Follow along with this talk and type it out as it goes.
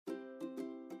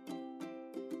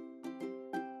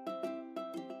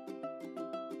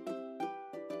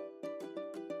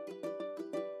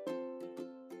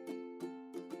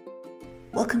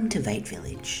Welcome to VEIT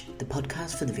Village, the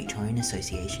podcast for the Victorian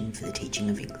Association for the Teaching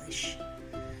of English.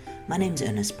 My name's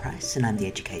Ernest Price and I'm the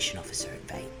Education Officer at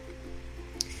VEIT.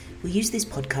 We use this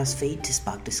podcast feed to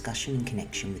spark discussion and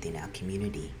connection within our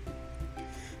community.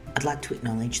 I'd like to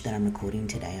acknowledge that I'm recording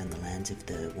today on the lands of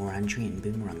the Wurundjeri and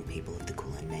Boonwurrung people of the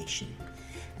Kulin Nation,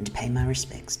 and to pay my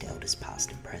respects to elders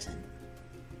past and present.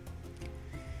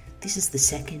 This is the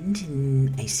second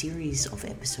in a series of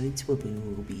episodes where we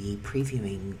will be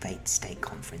previewing VEIT State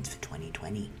Conference for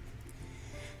 2020.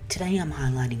 Today I'm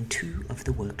highlighting two of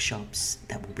the workshops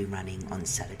that will be running on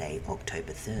Saturday,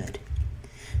 October 3rd.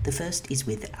 The first is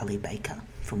with Ali Baker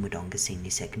from Wodonga Senior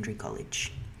Secondary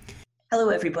College. Hello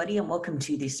everybody and welcome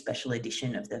to this special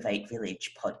edition of the VEIT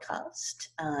Village podcast.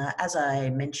 As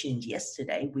I mentioned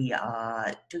yesterday, we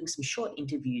are doing some short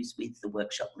interviews with the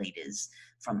workshop leaders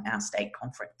from our state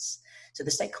conference. So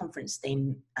the state conference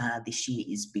theme this year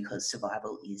is because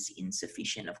survival is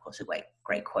insufficient. Of course, a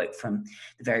great quote from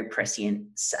the very prescient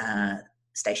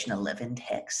Station 11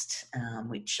 text,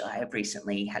 which I have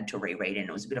recently had to reread, and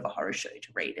it was a bit of a horror show to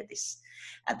read at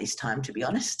this time, to be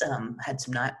honest. Had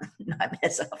some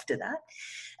nightmares after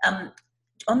that.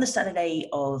 On the Saturday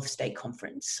of state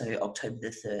conference, so October the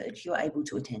 3rd, you're able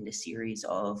to attend a series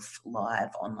of live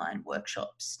online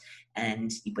workshops,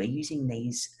 and we're using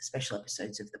these special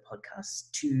episodes of the podcast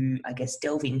to,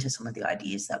 delve into some of the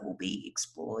ideas that will be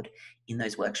explored in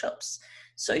those workshops.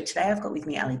 So today I've got with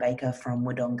me Ali Baker from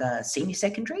Wodonga Senior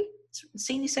Secondary.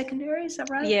 Senior Secondary, is that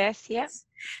right? Yes, yeah.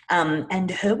 And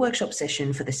her workshop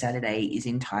session for the Saturday is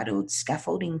entitled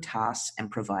Scaffolding Tasks and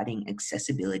Providing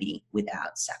Accessibility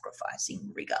Without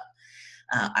Sacrificing Rigour.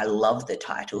 I love the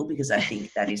title because I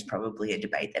think that is probably a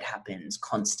debate that happens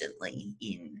constantly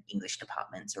in English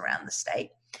departments around the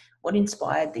state. What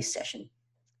inspired this session?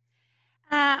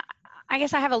 I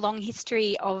guess I have a long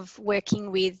history of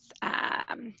working with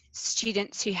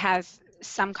students who have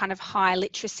some kind of high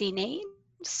literacy need.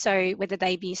 So whether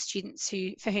they be students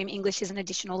for whom English is an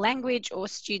additional language, or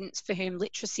students for whom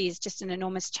literacy is just an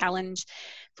enormous challenge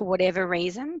for whatever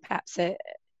reason, perhaps a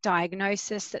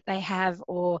diagnosis that they have,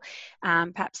 or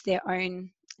perhaps their own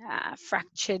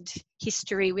fractured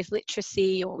history with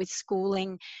literacy or with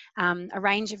schooling, a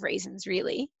range of reasons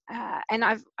really. And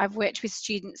I've worked with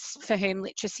students for whom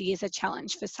literacy is a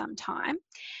challenge for some time.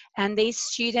 And these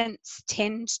students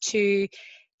tend to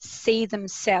see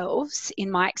themselves, in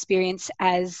my experience,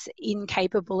 as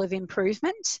incapable of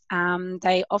improvement.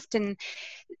 They often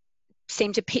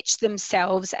seem to pitch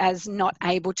themselves as not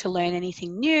able to learn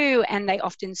anything new, and they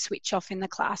often switch off in the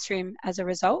classroom as a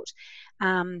result.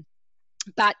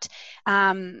 But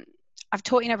I've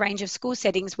taught in a range of school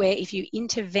settings where if you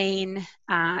intervene,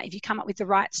 if you come up with the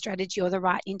right strategy or the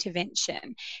right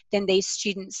intervention, then these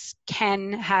students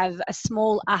can have a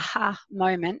small aha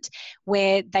moment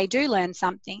where they do learn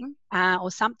something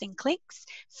or something clicks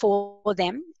for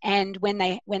them. And when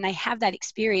they have that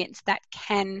experience, that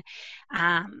can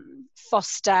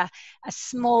foster a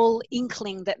small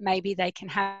inkling that maybe they can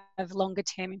have longer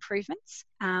term improvements.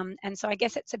 And so I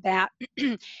guess it's about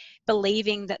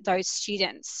believing that those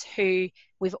students who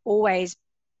we've always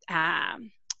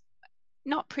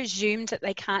not presumed that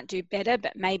they can't do better,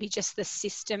 but maybe just the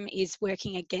system is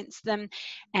working against them,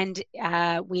 and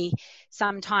we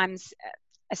sometimes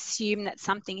assume that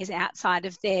something is outside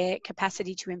of their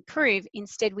capacity to improve.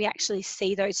 Instead, we actually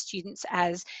see those students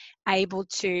as able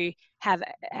to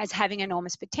as having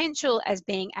enormous potential, as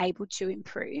being able to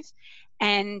improve.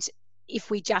 And if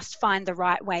we just find the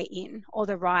right way in, or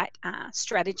the right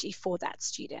strategy for that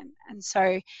student. And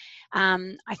so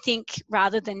I think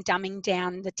rather than dumbing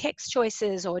down the text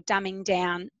choices or dumbing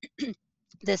down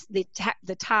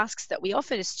the tasks that we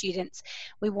offer to students,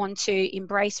 we want to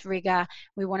embrace rigour.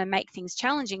 We want to make things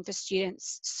challenging for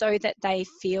students so that they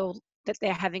feel that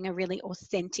they're having a really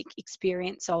authentic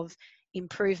experience of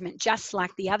improvement, just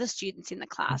like the other students in the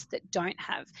class that don't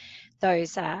have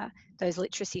those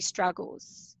literacy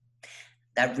struggles.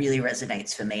 That really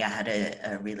resonates for me. I had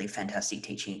a really fantastic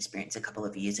teaching experience a couple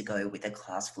of years ago with a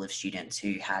class full of students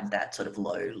who had that sort of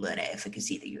low learner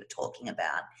efficacy that you were talking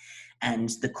about. And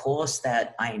the course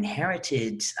that I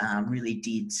inherited really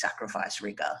did sacrifice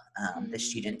rigour. The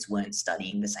students weren't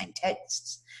studying the same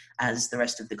texts as the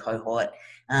rest of the cohort.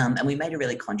 And we made a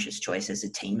really conscious choice as a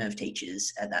team of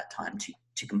teachers at that time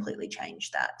to completely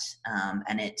change that.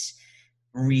 And it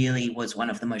really was one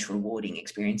of the most rewarding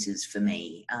experiences for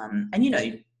me.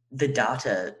 And the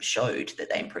data showed that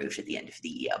they improved at the end of the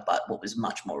year, but what was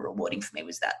much more rewarding for me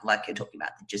was that, like you're talking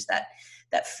about, just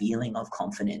that feeling of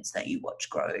confidence that you watch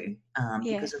grow.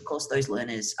 Because of course those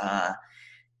learners are,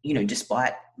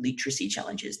 despite literacy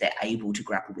challenges, they're able to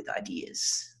grapple with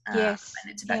ideas. Yes.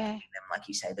 And it's about giving them, like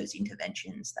you say, those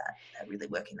interventions that really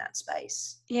work in that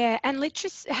space. Yeah, and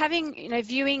literacy,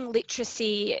 viewing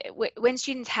literacy, when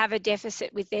students have a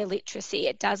deficit with their literacy,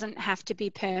 it doesn't have to be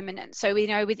permanent. So we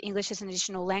know with English as an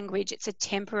additional language, it's a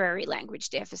temporary language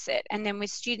deficit. And then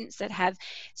with students that have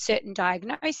certain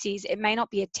diagnoses, it may not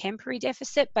be a temporary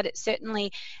deficit, but it's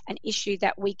certainly an issue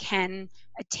that we can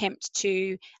attempt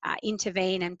to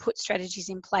intervene and put strategies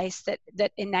in place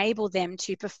that enable them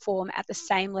to perform at the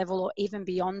same level or even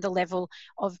beyond the level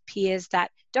of peers that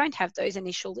don't have those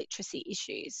initial literacy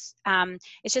issues.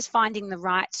 It's just finding the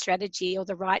right strategy or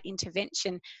the right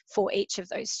intervention for each of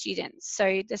those students.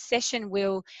 So the session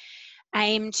will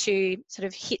aim to sort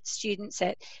of hit students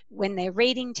at when they're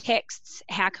reading texts,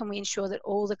 how can we ensure that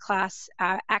all the class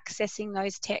are accessing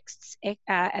those texts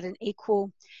at an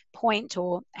equal point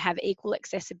or have equal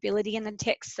accessibility in the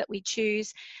texts that we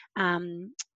choose,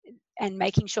 and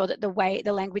making sure that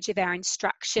the language of our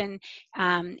instruction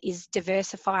is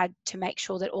diversified to make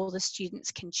sure that all the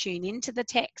students can tune into the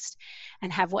text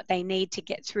and have what they need to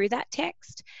get through that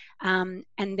text. And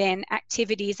then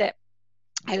activities at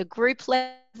a group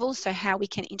level, so how we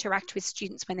can interact with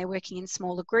students when they're working in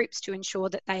smaller groups to ensure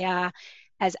that they are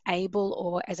as able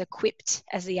or as equipped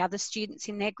as the other students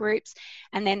in their groups,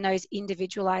 and then those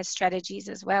individualized strategies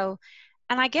as well.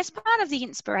 And I guess part of the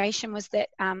inspiration was that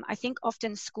I think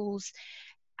often schools,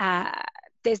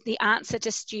 there's the answer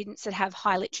to students that have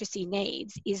high literacy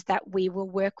needs is that we will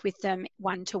work with them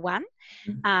one-to-one.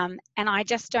 And I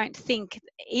just don't think,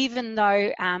 even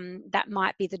though that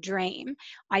might be the dream,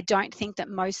 I don't think that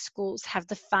most schools have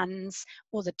the funds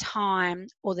or the time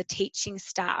or the teaching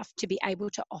staff to be able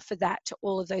to offer that to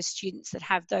all of those students that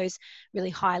have those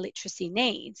really high literacy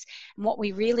needs. And what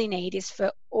we really need is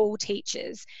for all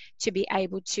teachers to be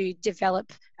able to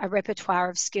develop a repertoire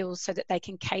of skills so that they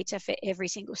can cater for every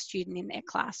single student in their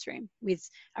classroom with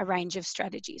a range of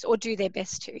strategies, or do their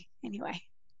best to anyway.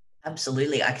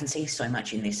 Absolutely. I can see so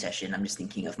much in this session. I'm just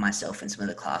thinking of myself and some of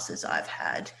the classes I've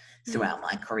had throughout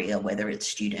my career, whether it's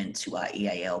students who are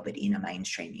EAL but in a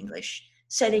mainstream English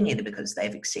setting, either because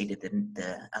they've exceeded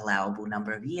the allowable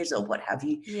number of years or what have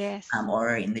you, yes,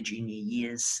 or in the junior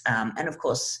years. And of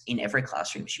course, in every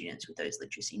classroom, students with those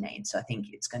literacy needs. So I think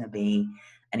it's going to be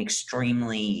an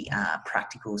extremely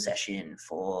practical session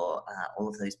for all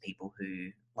of those people who,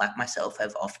 like myself,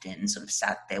 have often sort of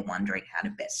sat there wondering how to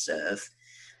best serve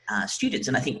students.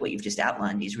 And I think what you've just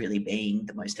outlined is really being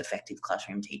the most effective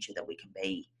classroom teacher that we can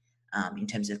be in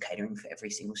terms of catering for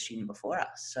every single student before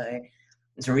us. So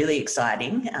it's really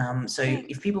exciting. So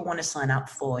if people want to sign up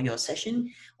for your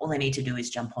session, all they need to do is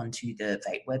jump onto the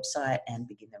VATE website and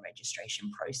begin the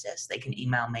registration process. They can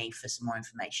email me for some more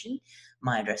information.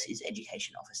 My address is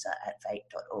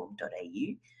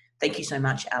educationofficer@vate.org.au. Thank you so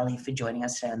much, Ali, for joining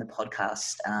us today on the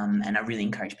podcast. And I really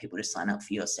encourage people to sign up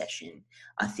for your session.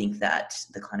 I think that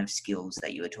the kind of skills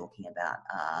that you were talking about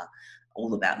are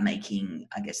all about making,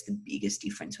 I guess, the biggest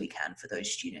difference we can for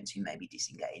those students who may be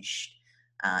disengaged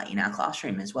in our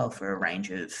classroom as well, for a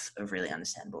range of really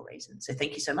understandable reasons. So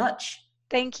thank you so much.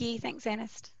 Thank you. Thanks,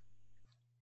 Ernest.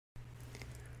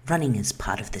 Running as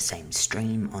part of the same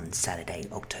stream on Saturday,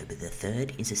 October the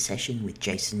 3rd, is a session with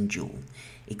Jason Jewell,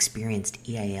 experienced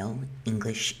EAL,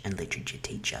 English and Literature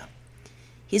teacher.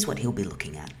 Here's what he'll be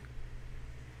looking at.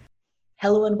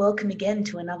 Hello and welcome again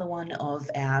to another one of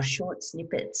our short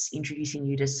snippets introducing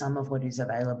you to some of what is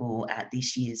available at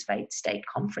this year's VATE State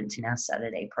Conference in our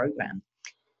Saturday program.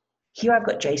 Here I've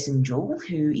got Jason Jewell,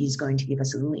 who is going to give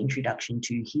us a little introduction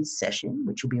to his session,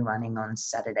 which will be running on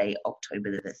Saturday,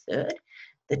 October the 3rd.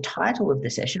 The title of the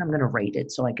session, I'm going to read it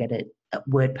so I get it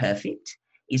word perfect,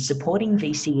 is Supporting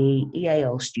VCE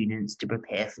EAL Students to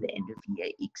Prepare for the End of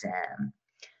Year Exam.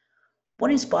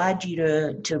 What inspired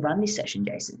you to run this session,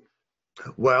 Jason?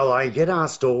 Well, I get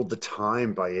asked all the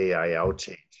time by EAL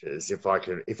teachers if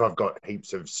I've got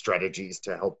heaps of strategies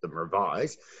to help them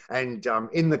revise. And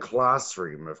in the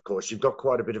classroom, of course, you've got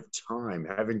quite a bit of time,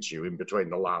 haven't you, in between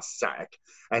the last SAC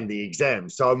and the exam.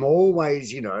 So I'm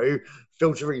always,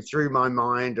 filtering through my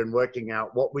mind and working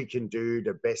out what we can do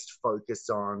to best focus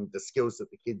on the skills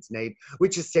that the kids need,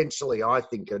 which essentially I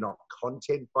think are not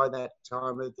content by that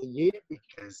time of the year,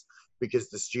 because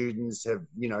the students have,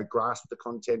 grasped the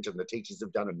content and the teachers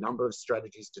have done a number of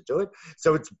strategies to do it.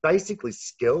 So it's basically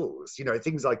skills,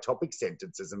 things like topic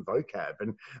sentences and vocab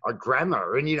and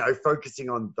grammar and, focusing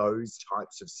on those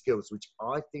types of skills, which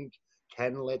I think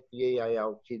can let the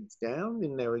EAL kids down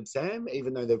in their exam,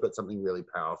 even though they've got something really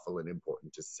powerful and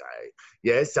important to say.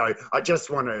 Yeah, so I just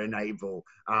want to enable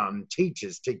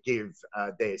teachers to give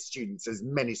their students as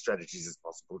many strategies as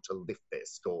possible to lift their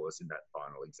scores in that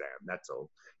final exam. That's all.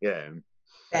 Yeah.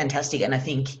 Fantastic. And I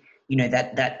think, you know,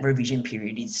 that revision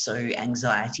period is so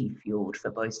anxiety fueled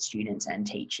for both students and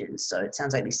teachers. So it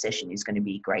sounds like this session is going to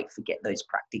be great for get those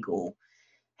practical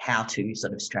how-to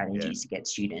sort of strategies to get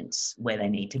students where they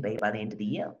need to be by the end of the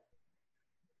year.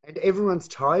 And everyone's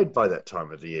tired by that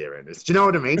time of the year, Ernest. Do you know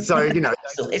what I mean? So, you know,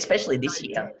 especially this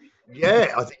year.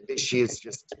 Yeah, I think this year's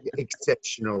just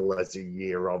exceptional as a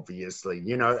year, obviously,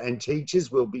 you know, and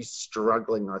teachers will be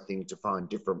struggling, I think, to find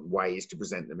different ways to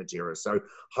present the material. So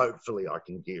hopefully I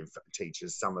can give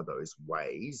teachers some of those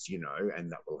ways, you know, and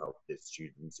that will help their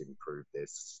students improve their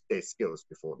skills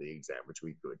before the exam, which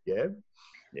will be good, yeah?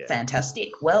 Yeah.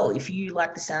 Fantastic. Well, if you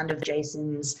like the sound of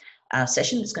Jason's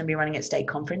session that's going to be running at State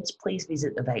Conference, please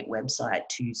visit the VATE website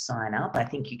to sign up. I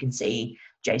think you can see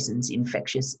Jason's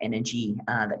infectious energy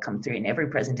that comes through in every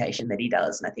presentation that he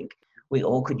does. And I think we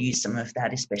all could use some of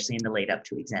that, especially in the lead up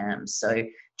to exams. So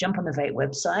jump on the VATE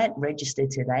website, register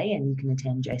today, and you can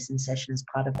attend Jason's session as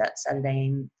part of that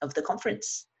Saturday of the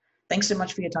conference. Thanks so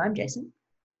much for your time, Jason.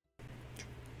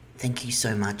 Thank you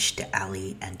so much to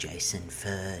Ali and Jason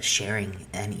for sharing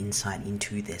an insight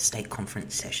into their State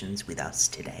Conference sessions with us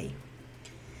today.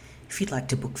 If you'd like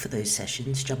to book for those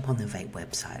sessions, jump on the VATE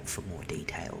website for more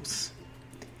details.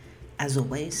 As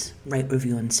always, rate,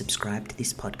 review and subscribe to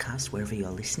this podcast wherever you're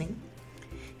listening.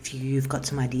 If you've got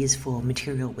some ideas for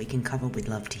material we can cover, we'd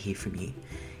love to hear from you.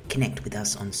 Connect with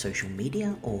us on social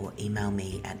media or email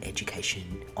me at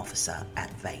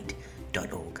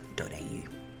educationofficer@vate.org.au.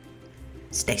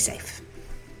 Stay safe.